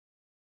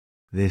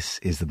This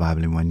is the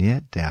Bible in 1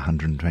 year, day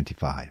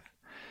 125.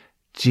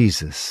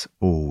 Jesus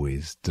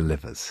always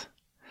delivers.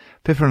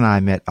 Pippa and I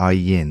met Ah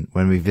Yin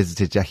when we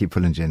visited Jackie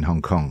Pullinger in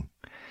Hong Kong.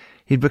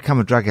 He'd become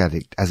a drug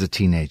addict as a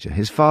teenager.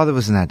 His father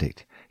was an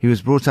addict. He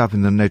was brought up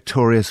in the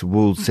notorious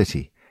Walled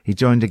City. He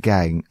joined a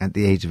gang at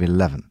the age of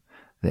 11.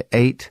 They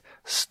ate,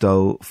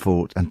 stole,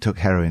 fought and took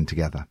heroin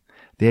together.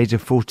 At the age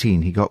of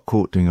 14 he got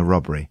caught doing a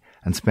robbery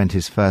and spent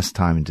his first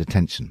time in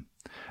detention.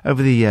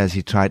 Over the years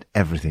he tried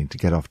everything to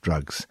get off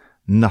drugs.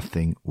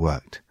 Nothing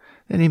worked.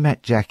 Then he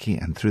met Jackie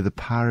and through the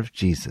power of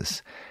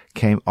Jesus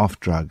came off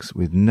drugs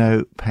with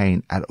no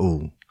pain at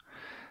all.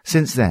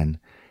 Since then,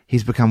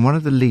 he's become one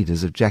of the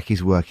leaders of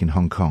Jackie's work in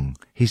Hong Kong.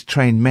 He's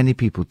trained many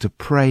people to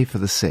pray for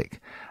the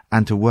sick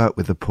and to work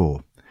with the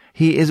poor.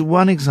 He is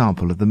one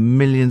example of the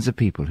millions of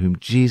people whom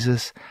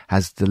Jesus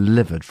has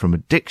delivered from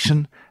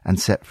addiction and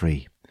set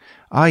free.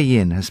 Ah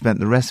Yin has spent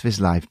the rest of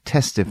his life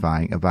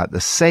testifying about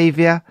the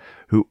Saviour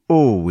who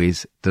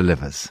always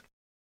delivers.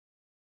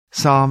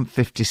 Psalm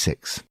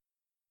 56.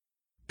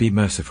 Be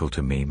merciful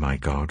to me, my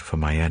God, for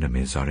my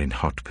enemies are in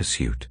hot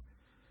pursuit.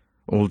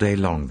 All day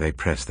long they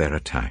press their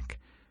attack.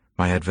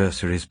 My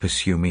adversaries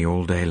pursue me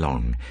all day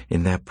long.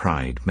 In their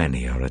pride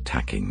many are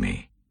attacking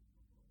me.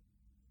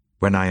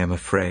 When I am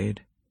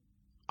afraid,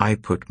 I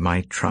put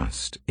my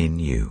trust in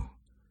you.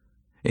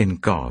 In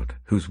God,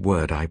 whose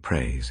word I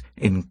praise,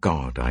 in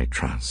God I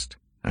trust,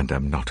 and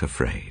am not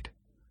afraid.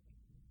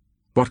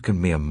 What can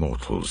mere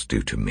mortals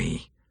do to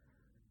me?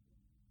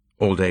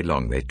 All day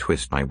long they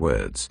twist my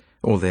words.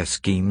 All their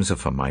schemes are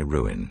for my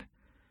ruin.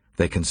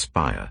 They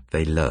conspire,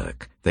 they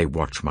lurk, they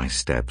watch my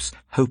steps,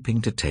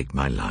 hoping to take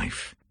my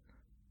life.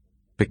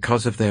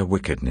 Because of their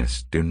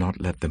wickedness, do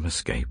not let them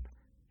escape.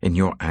 In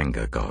your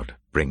anger, God,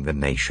 bring the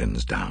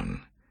nations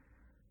down.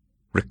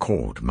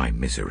 Record my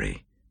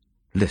misery.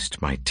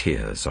 List my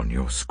tears on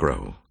your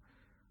scroll.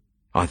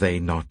 Are they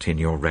not in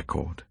your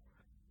record?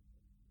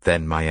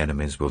 Then my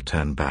enemies will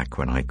turn back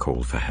when I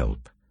call for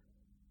help.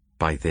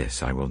 By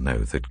this I will know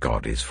that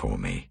God is for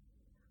me.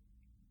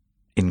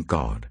 In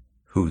God,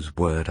 whose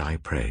word I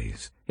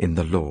praise, in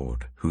the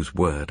Lord, whose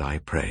word I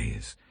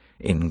praise,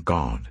 in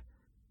God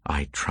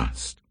I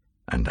trust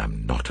and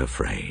am not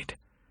afraid.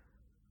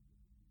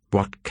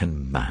 What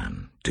can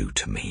man do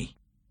to me?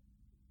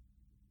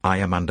 I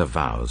am under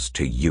vows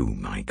to you,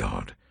 my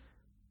God.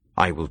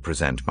 I will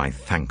present my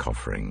thank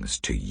offerings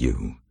to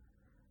you.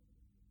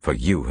 For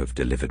you have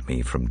delivered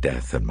me from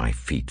death and my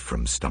feet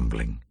from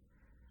stumbling,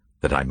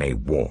 that I may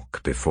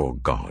walk before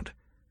God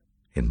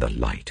in the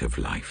light of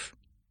life.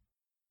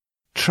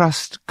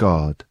 Trust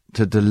God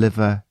to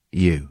deliver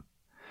you.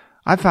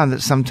 I found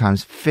that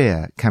sometimes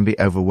fear can be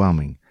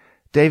overwhelming.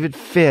 David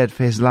feared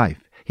for his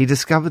life. He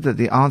discovered that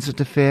the answer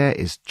to fear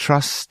is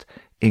trust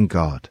in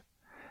God.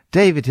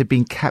 David had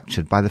been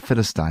captured by the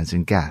Philistines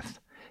in Gath.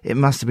 It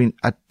must have been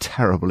a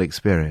terrible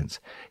experience.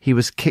 He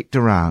was kicked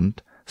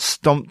around,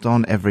 stomped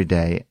on every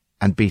day,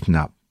 and beaten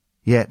up.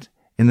 Yet,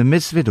 in the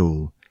midst of it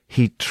all,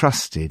 he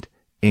trusted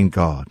in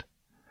God.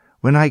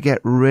 When I get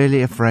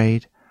really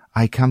afraid,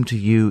 I come to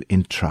you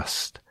in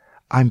trust.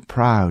 I'm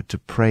proud to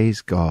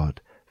praise God.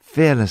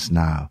 Fearless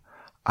now,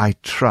 I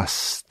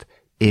trust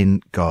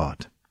in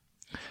God.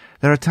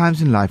 There are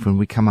times in life when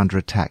we come under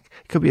attack.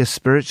 It could be a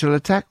spiritual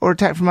attack or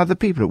attack from other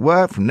people at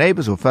work, from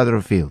neighbours or further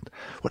afield.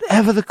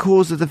 Whatever the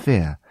cause of the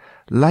fear,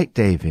 like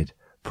David,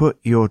 put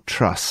your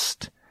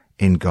trust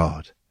in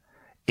God.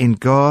 In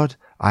God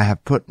I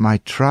have put my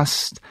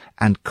trust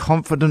and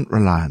confident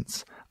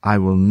reliance. I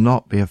will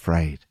not be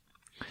afraid.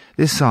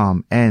 This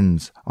psalm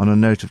ends on a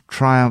note of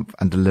triumph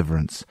and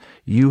deliverance.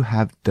 You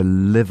have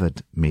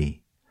delivered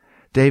me.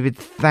 David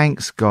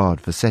thanks God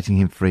for setting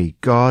him free.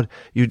 God,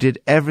 you did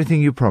everything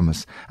you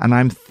promised, and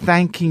I'm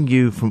thanking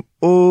you from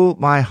all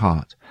my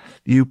heart.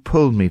 You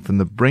pulled me from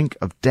the brink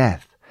of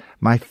death,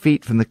 my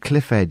feet from the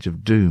cliff edge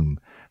of doom.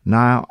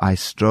 Now I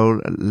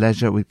stroll at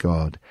leisure with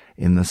God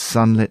in the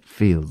sunlit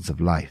fields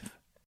of life.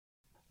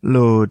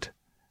 Lord,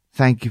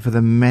 thank you for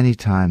the many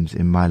times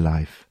in my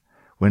life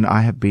when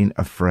I have been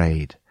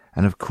afraid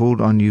and have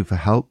called on you for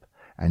help,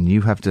 and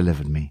you have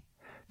delivered me.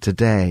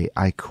 Today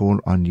I call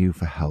on you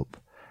for help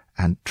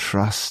and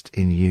trust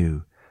in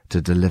you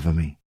to deliver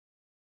me.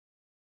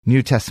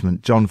 New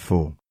Testament, John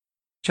 4.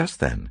 Just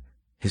then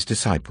his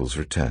disciples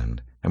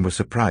returned and were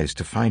surprised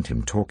to find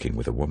him talking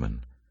with a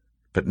woman.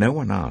 But no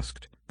one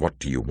asked, "What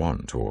do you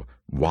want?" or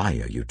 "Why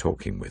are you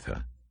talking with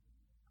her?"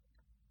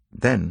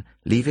 Then,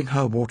 leaving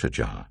her water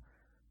jar,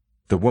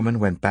 the woman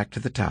went back to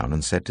the town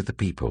and said to the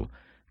people,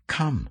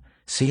 "Come,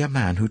 see a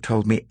man who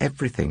told me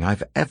everything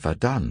I've ever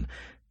done.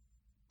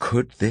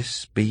 Could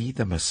this be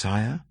the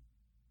Messiah?"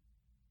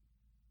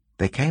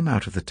 They came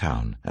out of the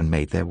town and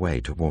made their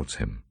way towards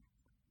him.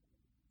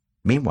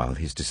 Meanwhile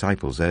his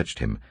disciples urged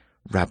him,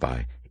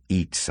 "Rabbi,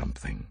 eat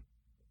something."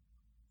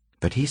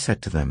 But he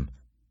said to them,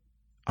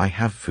 "I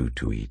have food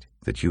to eat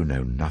that you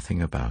know nothing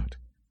about."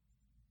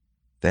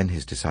 Then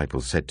his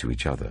disciples said to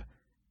each other,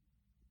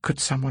 "Could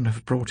someone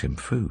have brought him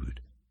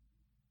food?"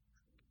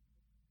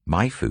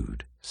 "My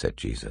food," said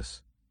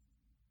Jesus,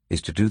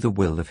 "is to do the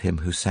will of him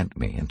who sent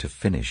me and to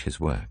finish his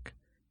work.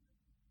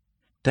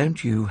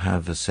 Don't you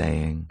have a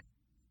saying,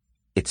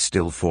 'It's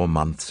still 4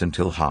 months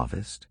until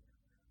harvest'?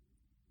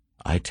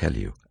 I tell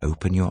you,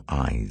 open your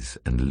eyes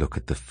and look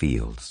at the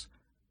fields.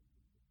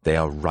 They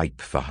are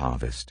ripe for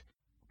harvest.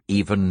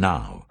 Even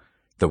now,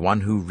 the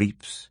one who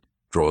reaps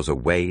draws a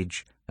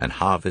wage and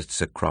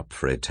harvests a crop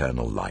for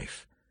eternal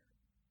life,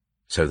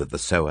 so that the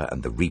sower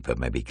and the reaper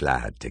may be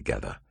glad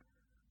together.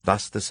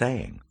 Thus the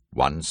saying,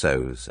 'One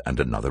sows and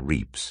another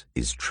reaps,'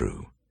 is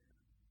true.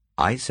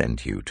 I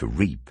sent you to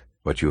reap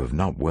what you have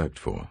not worked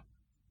for.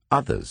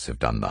 Others have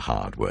done the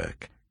hard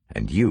work,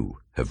 and you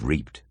have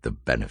reaped the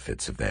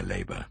benefits of their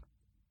labor."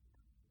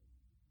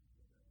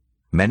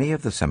 Many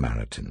of the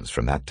Samaritans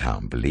from that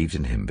town believed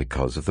in him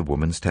because of the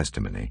woman's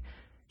testimony.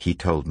 "He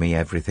told me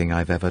everything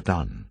I've ever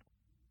done."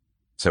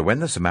 So when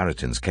the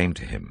Samaritans came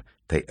to him,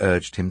 they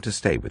urged him to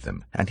stay with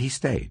them, and he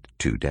stayed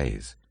 2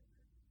 days.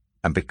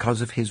 And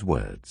because of his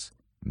words,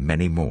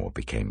 many more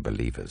became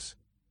believers.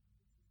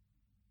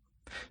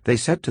 They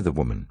said to the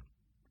woman,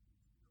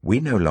 "We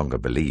no longer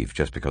believe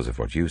just because of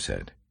what you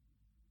said.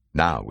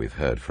 Now we've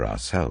heard for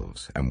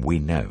ourselves, and we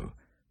know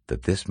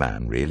that this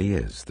man really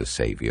is the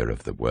Saviour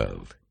of the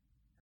world."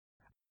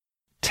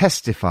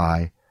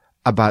 Testify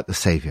about the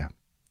Saviour.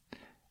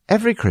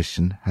 Every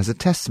Christian has a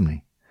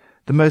testimony.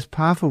 The most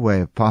powerful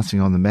way of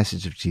passing on the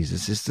message of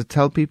Jesus is to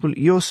tell people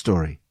your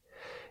story.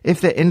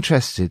 If they're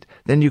interested,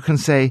 then you can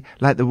say,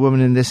 like the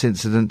woman in this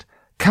incident,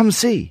 "Come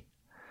see."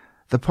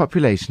 The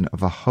population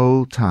of a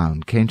whole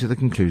town came to the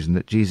conclusion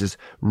that Jesus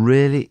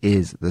really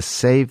is the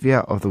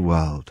Saviour of the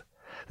world.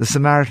 The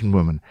Samaritan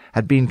woman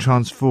had been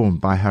transformed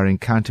by her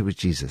encounter with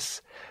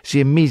Jesus. She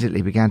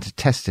immediately began to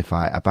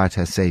testify about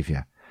her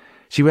Saviour.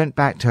 She went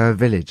back to her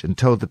village and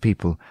told the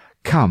people,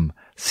 "Come,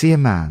 see a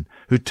man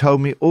who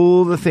told me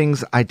all the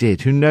things I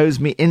did, who knows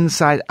me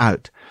inside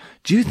out.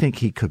 Do you think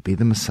he could be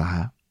the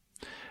Messiah?"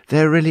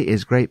 There really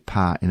is great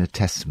power in a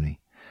testimony.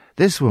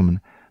 This woman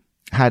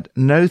had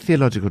no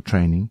theological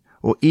training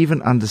or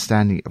even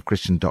understanding of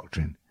Christian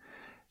doctrine.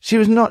 She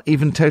was not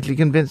even totally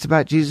convinced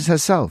about Jesus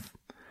herself.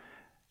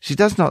 She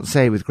does not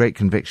say with great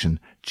conviction,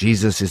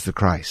 "Jesus is the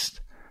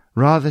Christ."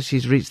 Rather,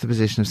 she's reached the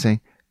position of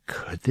saying,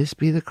 "Could this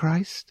be the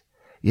Christ?"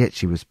 Yet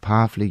she was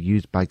powerfully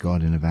used by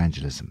God in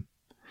evangelism.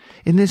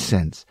 In this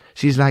sense,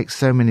 she's like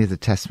so many of the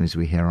testimonies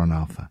we hear on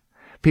Alpha.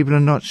 People are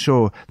not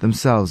sure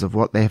themselves of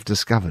what they have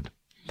discovered,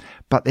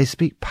 but they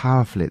speak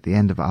powerfully at the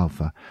end of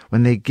Alpha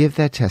when they give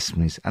their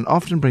testimonies and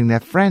often bring their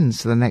friends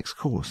to the next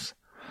course.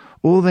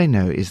 All they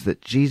know is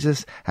that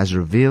Jesus has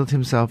revealed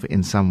himself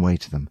in some way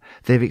to them.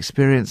 They've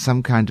experienced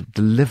some kind of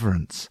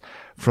deliverance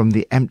from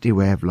the empty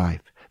way of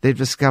life. They've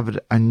discovered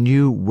a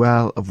new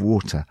well of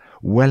water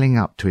welling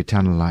up to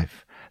eternal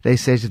life. They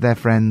say to their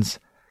friends,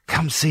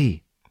 "Come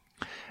see."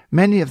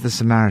 Many of the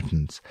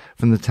Samaritans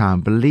from the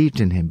town believed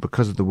in him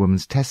because of the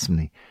woman's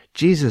testimony.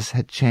 Jesus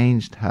had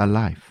changed her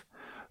life.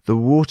 The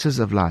waters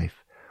of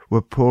life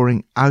were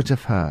pouring out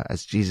of her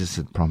as Jesus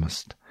had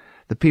promised.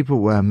 The people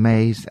were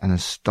amazed and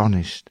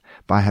astonished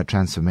by her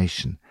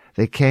transformation.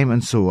 They came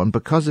and saw, and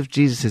because of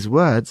Jesus'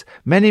 words,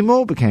 many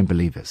more became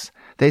believers.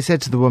 They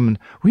said to the woman,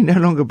 "We no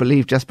longer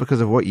believe just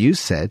because of what you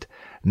said.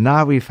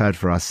 Now we've heard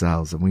for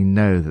ourselves, and we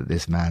know that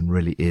this man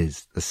really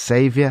is the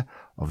Saviour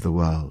of the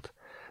world."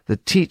 The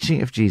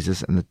teaching of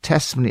Jesus and the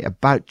testimony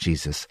about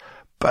Jesus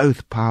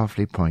both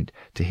powerfully point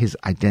to his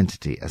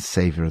identity as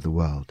Saviour of the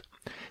world.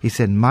 He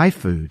said, "My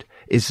food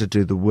is to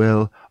do the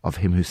will of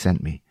him who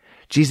sent me."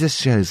 Jesus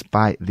shows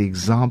by the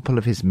example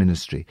of his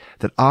ministry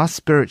that our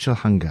spiritual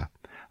hunger,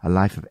 a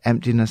life of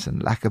emptiness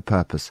and lack of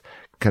purpose,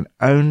 can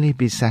only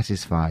be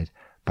satisfied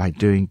by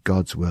doing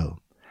God's will.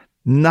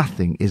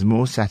 Nothing is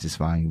more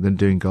satisfying than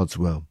doing God's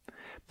will,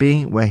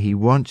 being where he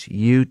wants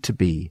you to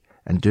be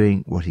and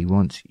doing what he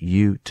wants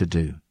you to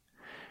do.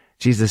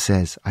 Jesus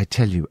says, "I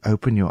tell you,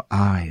 open your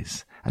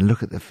eyes and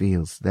look at the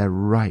fields. They're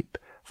ripe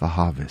for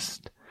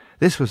harvest."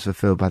 This was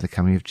fulfilled by the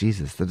coming of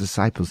Jesus. The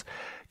disciples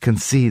can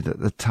see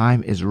that the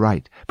time is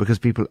right because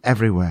people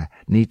everywhere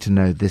need to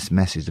know this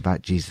message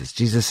about Jesus.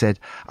 Jesus said,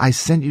 "I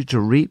sent you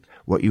to reap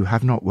what you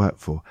have not worked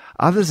for.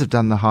 Others have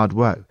done the hard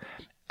work,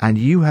 and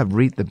you have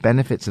reaped the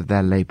benefits of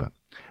their labor."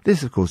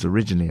 This, of course,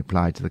 originally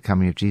applied to the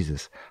coming of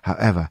Jesus.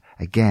 However,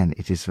 again,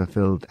 it is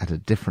fulfilled at a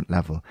different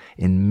level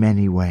in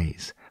many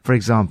ways. For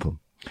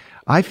example,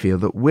 I feel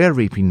that we're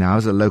reaping now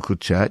as a local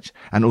church,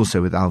 and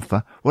also with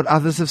Alpha, what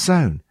others have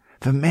sown.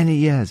 For many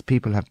years,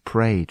 people have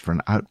prayed for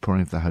an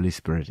outpouring of the Holy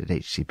Spirit at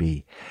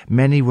HCB.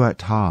 Many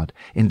worked hard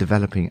in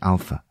developing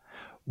Alpha.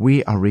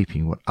 We are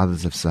reaping what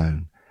others have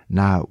sown.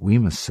 Now we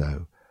must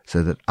sow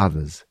so that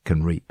others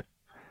can reap.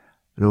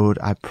 Lord,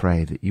 I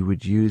pray that you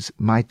would use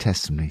my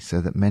testimony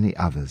so that many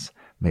others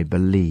may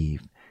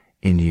believe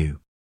in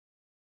you.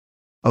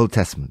 Old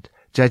Testament,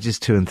 Judges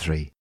 2 and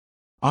 3.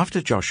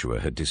 After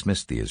Joshua had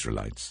dismissed the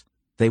Israelites,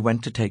 they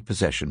went to take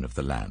possession of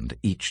the land,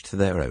 each to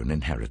their own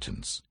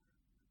inheritance.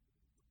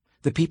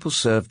 The people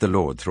served the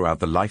Lord throughout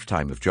the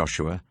lifetime of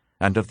Joshua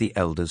and of the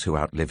elders who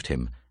outlived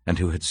him and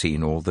who had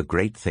seen all the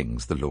great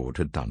things the Lord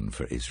had done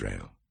for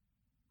Israel.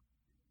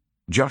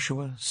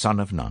 Joshua, son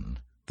of Nun,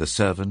 the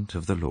servant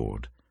of the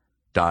Lord,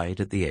 died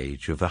at the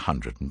age of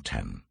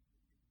 110.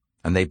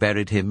 And they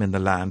buried him in the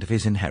land of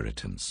his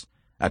inheritance,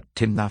 at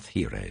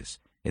Timnath-Heres,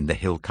 in the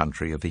hill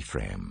country of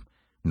Ephraim,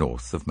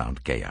 north of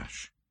Mount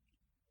Gaash.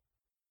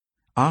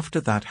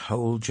 After that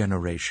whole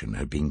generation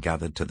had been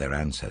gathered to their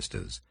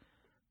ancestors,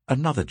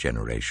 another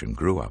generation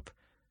grew up,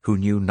 who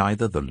knew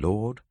neither the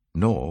Lord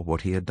nor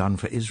what he had done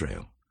for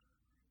Israel.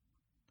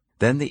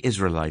 Then the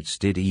Israelites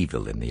did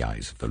evil in the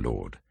eyes of the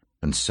Lord,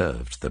 and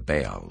served the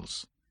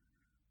Baals.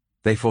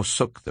 They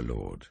forsook the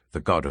Lord, the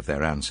God of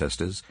their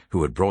ancestors,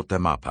 who had brought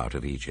them up out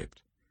of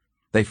Egypt.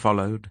 They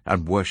followed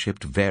and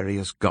worshipped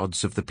various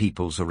gods of the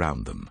peoples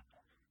around them.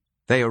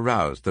 They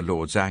aroused the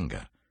Lord's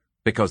anger,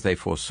 because they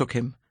forsook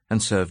him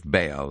and served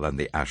Baal and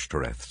the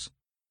Ashtoreths.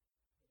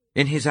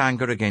 In his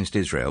anger against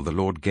Israel, the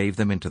Lord gave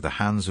them into the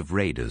hands of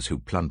raiders who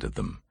plundered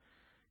them.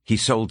 He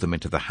sold them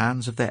into the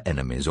hands of their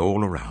enemies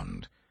all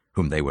around,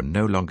 whom they were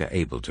no longer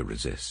able to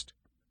resist.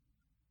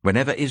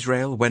 Whenever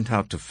Israel went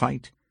out to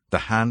fight, the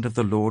hand of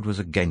the Lord was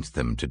against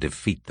them to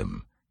defeat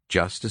them,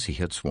 just as he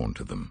had sworn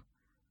to them.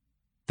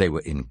 They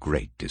were in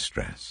great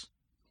distress.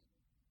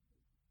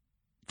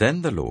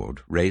 Then the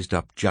Lord raised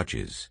up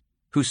judges,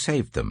 who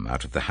saved them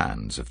out of the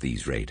hands of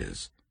these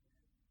raiders.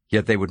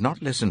 Yet they would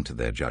not listen to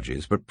their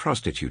judges, but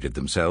prostituted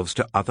themselves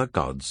to other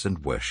gods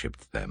and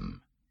worshipped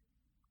them.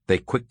 They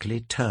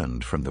quickly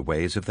turned from the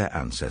ways of their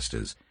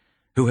ancestors,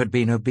 who had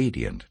been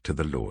obedient to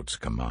the Lord's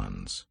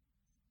commands.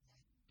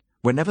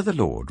 Whenever the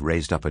Lord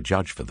raised up a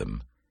judge for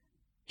them,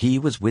 he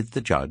was with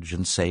the judge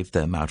and saved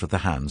them out of the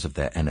hands of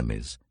their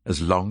enemies,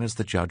 as long as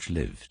the judge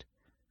lived.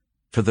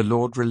 For the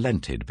Lord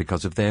relented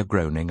because of their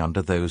groaning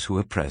under those who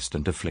oppressed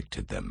and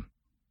afflicted them.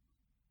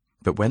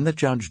 But when the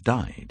judge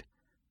died,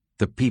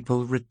 the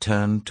people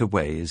returned to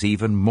ways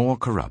even more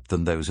corrupt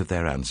than those of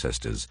their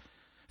ancestors,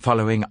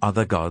 following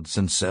other gods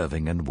and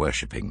serving and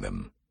worshipping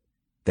them.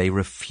 They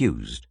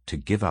refused to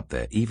give up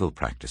their evil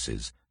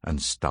practices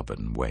and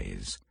stubborn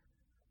ways.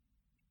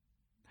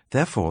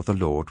 Therefore the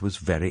Lord was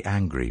very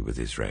angry with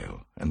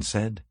Israel, and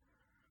said,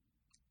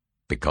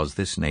 "Because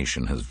this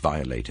nation has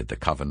violated the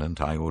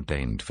covenant I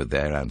ordained for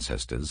their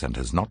ancestors and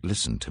has not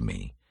listened to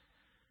me,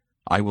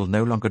 I will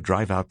no longer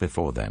drive out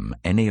before them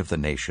any of the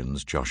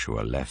nations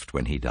Joshua left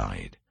when he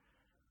died.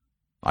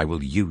 I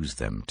will use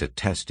them to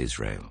test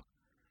Israel,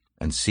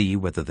 and see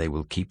whether they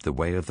will keep the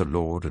way of the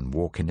Lord and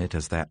walk in it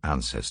as their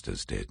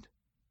ancestors did."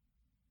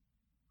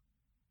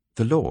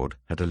 The Lord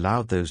had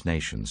allowed those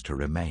nations to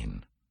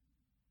remain.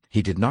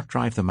 He did not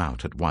drive them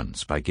out at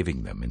once by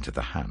giving them into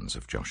the hands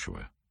of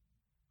Joshua.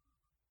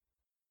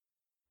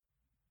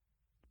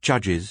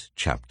 Judges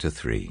chapter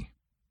 3.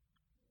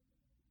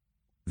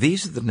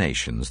 These are the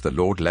nations the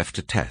Lord left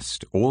to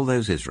test all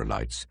those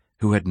Israelites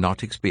who had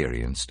not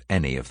experienced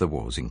any of the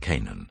wars in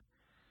Canaan.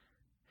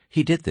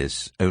 He did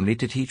this only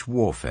to teach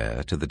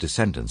warfare to the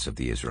descendants of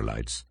the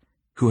Israelites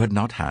who had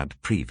not had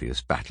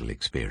previous battle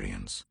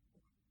experience.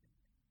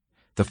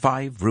 The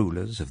 5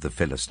 rulers of the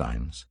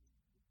Philistines,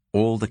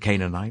 all the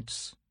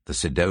Canaanites, the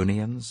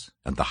Sidonians,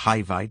 and the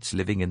Hivites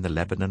living in the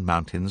Lebanon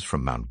mountains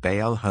from Mount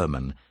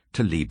Baal-Hermon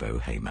to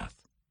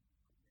Lebo-Hamath.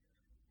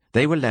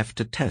 They were left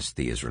to test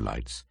the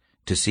Israelites,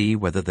 to see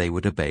whether they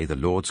would obey the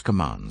Lord's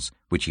commands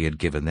which he had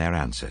given their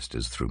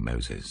ancestors through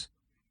Moses.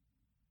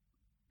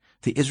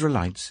 The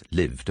Israelites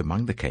lived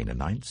among the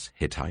Canaanites,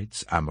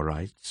 Hittites,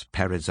 Amorites,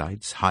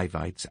 Perizzites,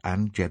 Hivites,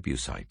 and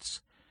Jebusites.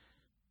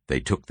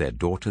 They took their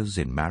daughters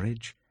in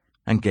marriage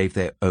and gave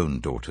their own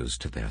daughters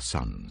to their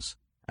sons,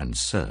 and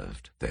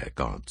served their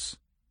gods.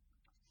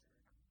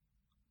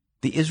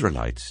 The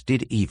Israelites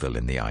did evil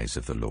in the eyes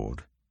of the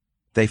Lord.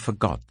 They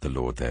forgot the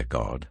Lord their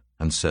God,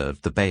 and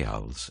served the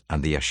Baals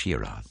and the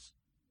Asherahs.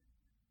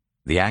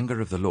 The anger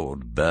of the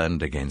Lord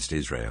burned against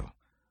Israel,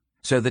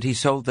 so that he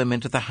sold them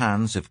into the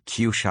hands of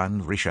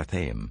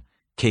Cushan-Rishathaim,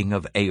 king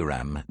of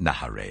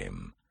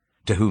Aram-Naharaim,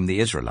 to whom the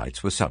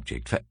Israelites were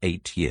subject for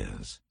 8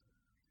 years.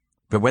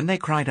 But when they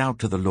cried out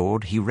to the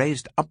Lord, he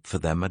raised up for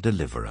them a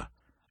deliverer,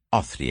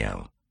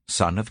 Othniel,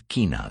 son of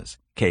Kenaz,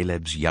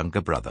 Caleb's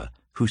younger brother,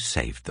 who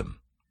saved them.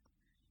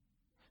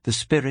 The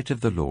Spirit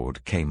of the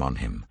Lord came on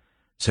him,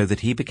 so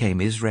that he became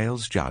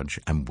Israel's judge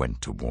and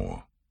went to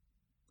war.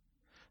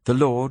 The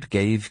Lord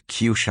gave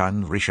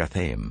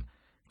Cushan-Rishathaim,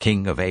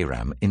 king of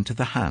Aram, into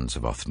the hands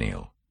of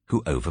Othniel,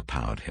 who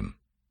overpowered him.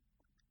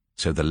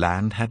 So the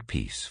land had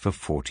peace for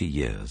 40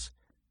 years,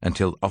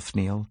 until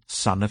Othniel,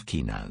 son of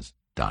Kenaz,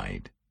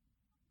 died.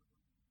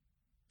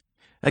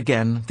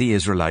 Again the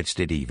Israelites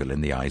did evil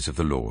in the eyes of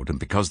the Lord, and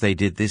because they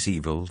did this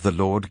evil, the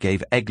Lord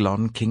gave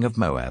Eglon, king of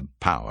Moab,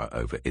 power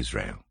over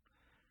Israel.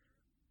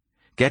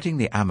 Getting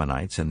the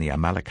Ammonites and the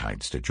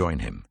Amalekites to join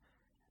him,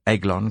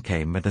 Eglon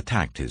came and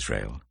attacked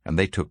Israel, and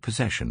they took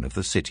possession of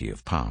the city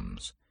of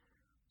palms.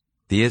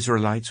 The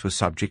Israelites were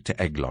subject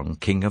to Eglon,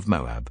 king of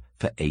Moab,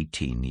 for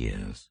 18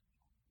 years.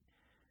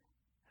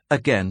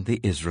 Again the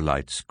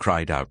Israelites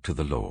cried out to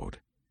the Lord,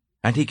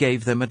 and he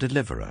gave them a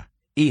deliverer,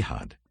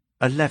 Ehud,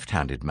 a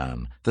left-handed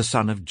man, the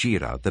son of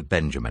Gera the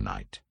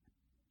Benjaminite.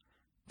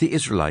 The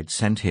Israelites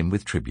sent him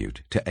with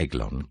tribute to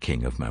Eglon,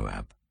 king of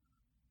Moab.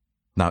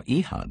 Now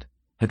Ehud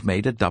had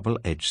made a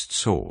double-edged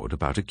sword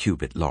about a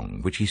cubit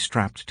long, which he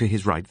strapped to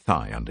his right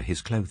thigh under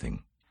his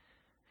clothing.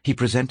 He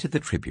presented the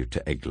tribute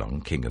to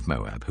Eglon, king of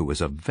Moab, who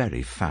was a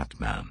very fat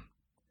man.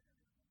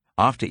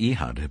 After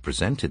Ehud had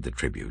presented the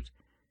tribute,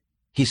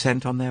 he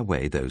sent on their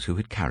way those who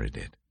had carried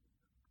it.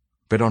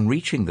 But on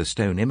reaching the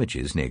stone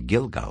images near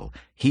Gilgal,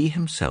 he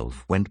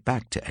himself went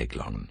back to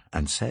Eglon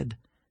and said,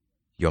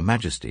 "Your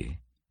Majesty,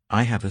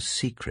 I have a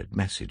secret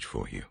message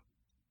for you."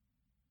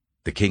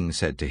 The king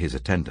said to his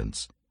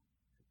attendants,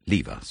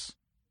 "Leave us,"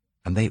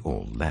 and they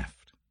all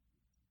left.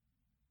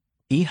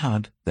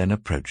 Ehud then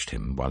approached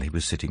him while he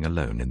was sitting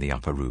alone in the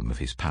upper room of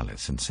his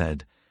palace and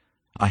said,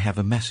 "I have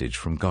a message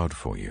from God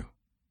for you."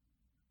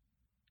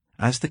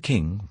 As the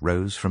king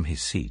rose from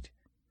his seat,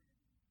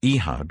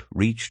 Ehud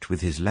reached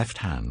with his left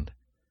hand,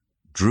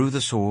 drew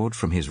the sword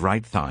from his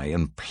right thigh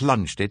and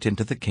plunged it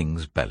into the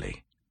king's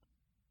belly.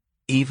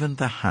 Even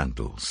the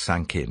handle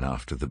sank in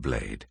after the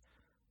blade,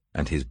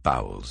 and his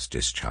bowels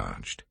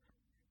discharged.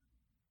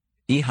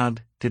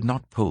 Ehud did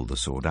not pull the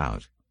sword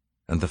out,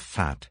 and the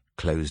fat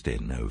closed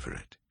in over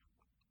it.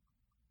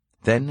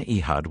 Then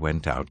Ehud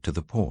went out to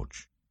the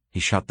porch. He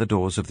shut the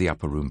doors of the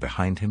upper room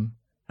behind him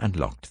and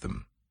locked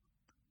them.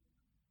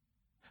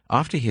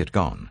 After he had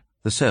gone,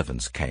 the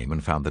servants came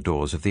and found the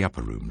doors of the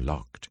upper room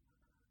locked.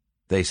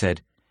 They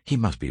said, "He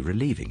must be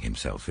relieving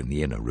himself in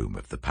the inner room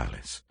of the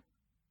palace."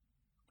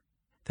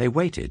 They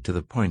waited to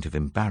the point of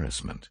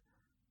embarrassment,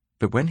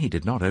 but when he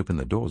did not open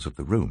the doors of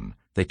the room,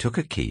 they took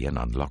a key and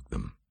unlocked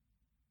them.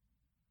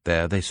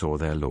 There they saw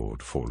their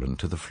lord fallen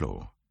to the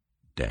floor,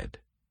 dead.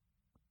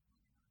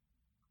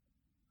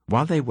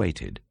 While they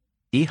waited,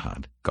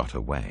 Ehud got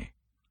away.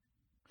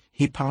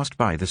 He passed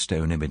by the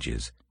stone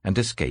images and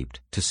escaped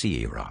to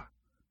Seirah.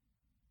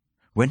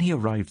 When he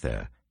arrived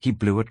there, he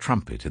blew a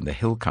trumpet in the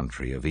hill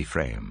country of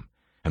Ephraim,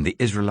 and the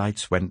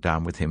Israelites went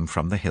down with him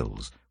from the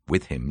hills,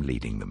 with him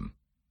leading them.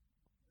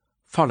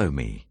 "Follow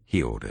me,"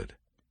 he ordered,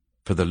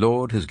 "for the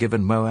Lord has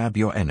given Moab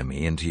your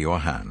enemy into your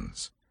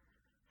hands."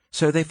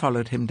 So they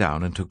followed him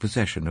down and took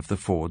possession of the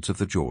fords of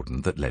the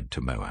Jordan that led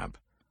to Moab.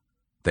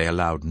 They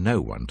allowed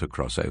no one to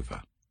cross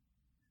over.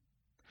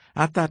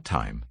 At that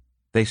time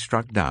they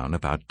struck down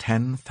about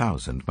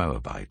 10,000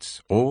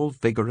 Moabites, all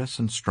vigorous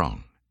and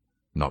strong.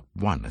 Not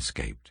one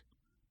escaped.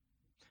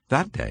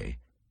 That day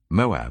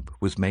Moab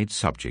was made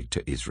subject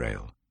to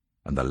Israel,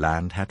 and the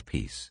land had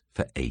peace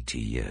for 80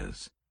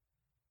 years.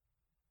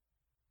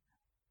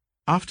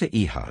 After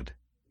Ehud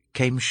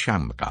came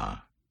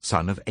Shamgar,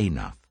 son of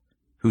Anath,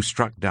 who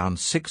struck down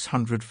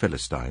 600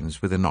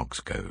 Philistines with an ox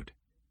goad.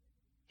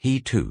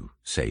 He too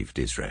saved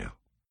Israel.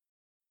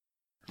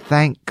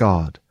 Thank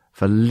God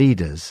for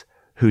leaders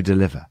who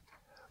deliver.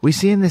 We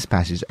see in this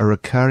passage a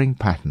recurring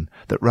pattern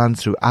that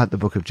runs throughout the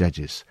book of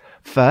Judges.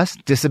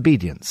 First,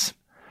 disobedience.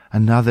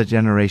 Another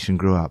generation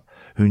grew up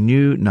who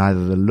knew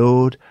neither the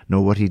Lord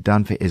nor what he'd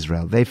done for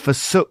Israel. They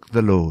forsook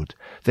the Lord.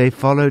 They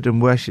followed and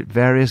worshipped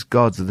various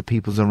gods of the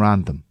peoples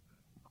around them.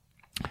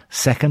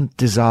 Second,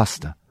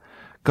 disaster.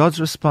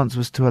 God's response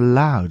was to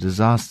allow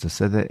disaster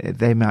so that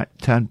they might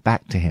turn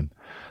back to him.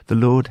 The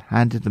Lord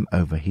handed them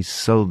over. He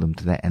sold them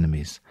to their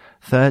enemies.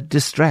 Third,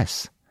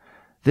 distress.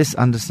 This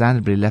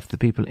understandably left the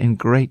people in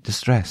great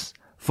distress.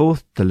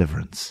 Fourth,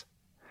 deliverance.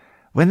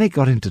 When they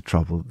got into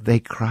trouble, they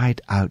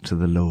cried out to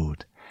the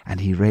Lord,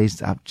 and he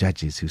raised up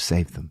judges who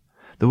saved them.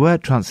 The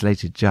word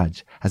translated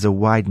judge has a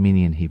wide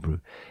meaning in Hebrew.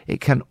 It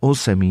can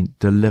also mean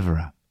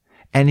deliverer,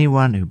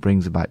 anyone who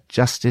brings about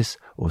justice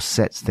or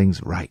sets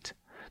things right.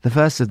 The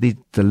first of these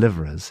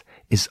deliverers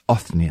is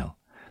Othniel.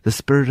 The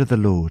Spirit of the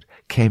Lord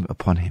came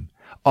upon him.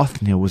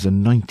 Othniel was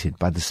anointed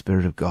by the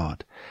Spirit of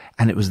God,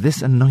 and it was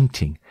this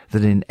anointing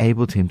that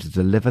enabled him to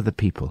deliver the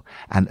people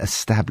and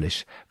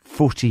establish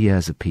 40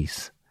 years of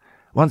peace.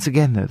 Once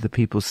again, though, the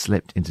people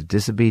slipped into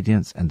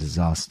disobedience and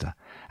disaster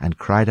and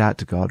cried out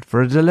to God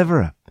for a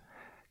deliverer.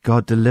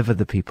 God delivered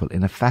the people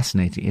in a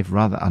fascinating, if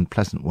rather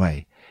unpleasant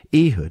way.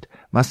 Ehud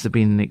must have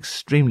been an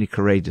extremely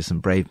courageous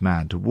and brave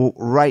man to walk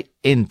right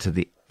into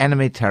the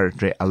enemy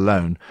territory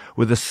alone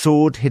with a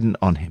sword hidden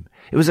on him.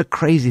 It was a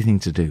crazy thing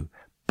to do,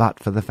 but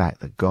for the fact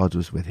that God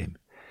was with him.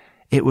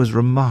 It was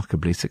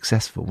remarkably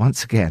successful.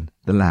 Once again,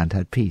 the land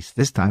had peace,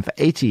 this time for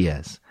 80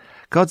 years.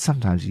 God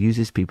sometimes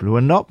uses people who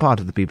are not part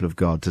of the people of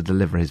God to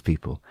deliver his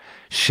people.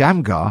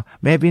 Shamgar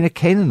may have been a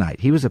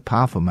Canaanite. He was a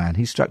powerful man.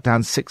 He struck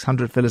down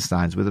 600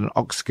 Philistines with an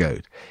ox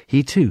goad.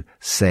 He too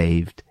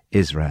saved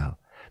Israel.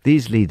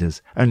 These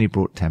leaders only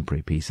brought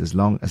temporary peace as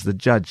long as the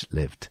judge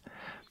lived.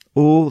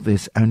 All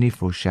this only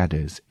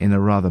foreshadows, in a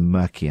rather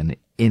murky and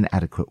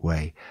inadequate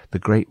way, the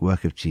great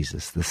work of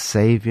Jesus, the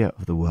Saviour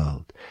of the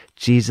world.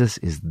 Jesus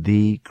is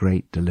the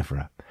great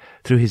deliverer.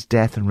 Through his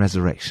death and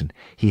resurrection,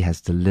 he has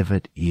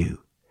delivered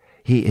you.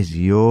 He is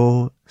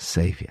your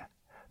Saviour.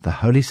 The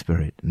Holy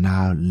Spirit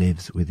now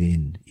lives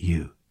within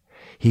you.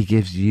 He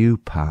gives you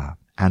power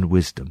and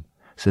wisdom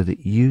so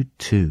that you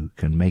too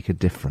can make a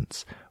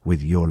difference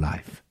with your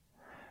life.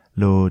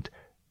 Lord,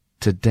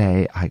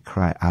 today I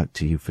cry out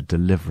to you for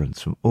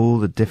deliverance from all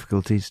the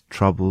difficulties,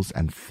 troubles,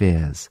 and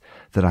fears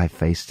that I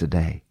face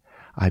today.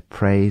 I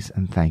praise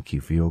and thank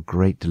you for your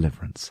great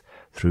deliverance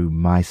through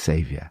my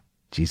Saviour,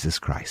 Jesus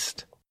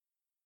Christ.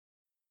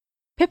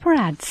 Pippa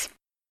adds,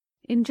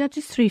 in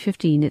Judges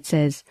 3:15 it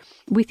says,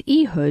 with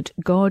Ehud,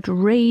 God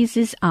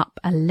raises up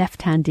a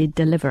left-handed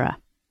deliverer.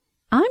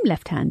 I'm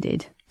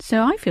left-handed,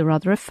 so I feel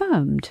rather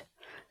affirmed.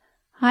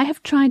 I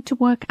have tried to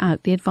work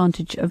out the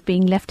advantage of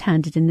being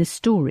left-handed in this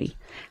story,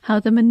 how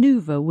the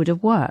manoeuvre would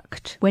have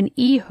worked when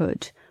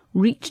Ehud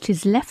reached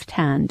his left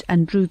hand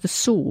and drew the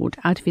sword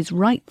out of his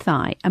right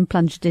thigh and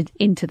plunged it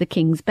into the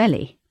king's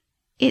belly.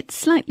 It's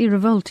slightly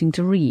revolting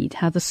to read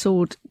how the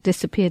sword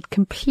disappeared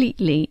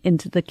completely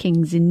into the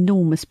king's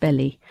enormous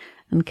belly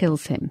and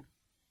kills him.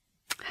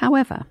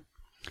 However,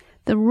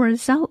 the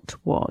result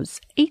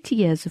was 80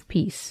 years of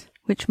peace,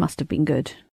 which must have been good.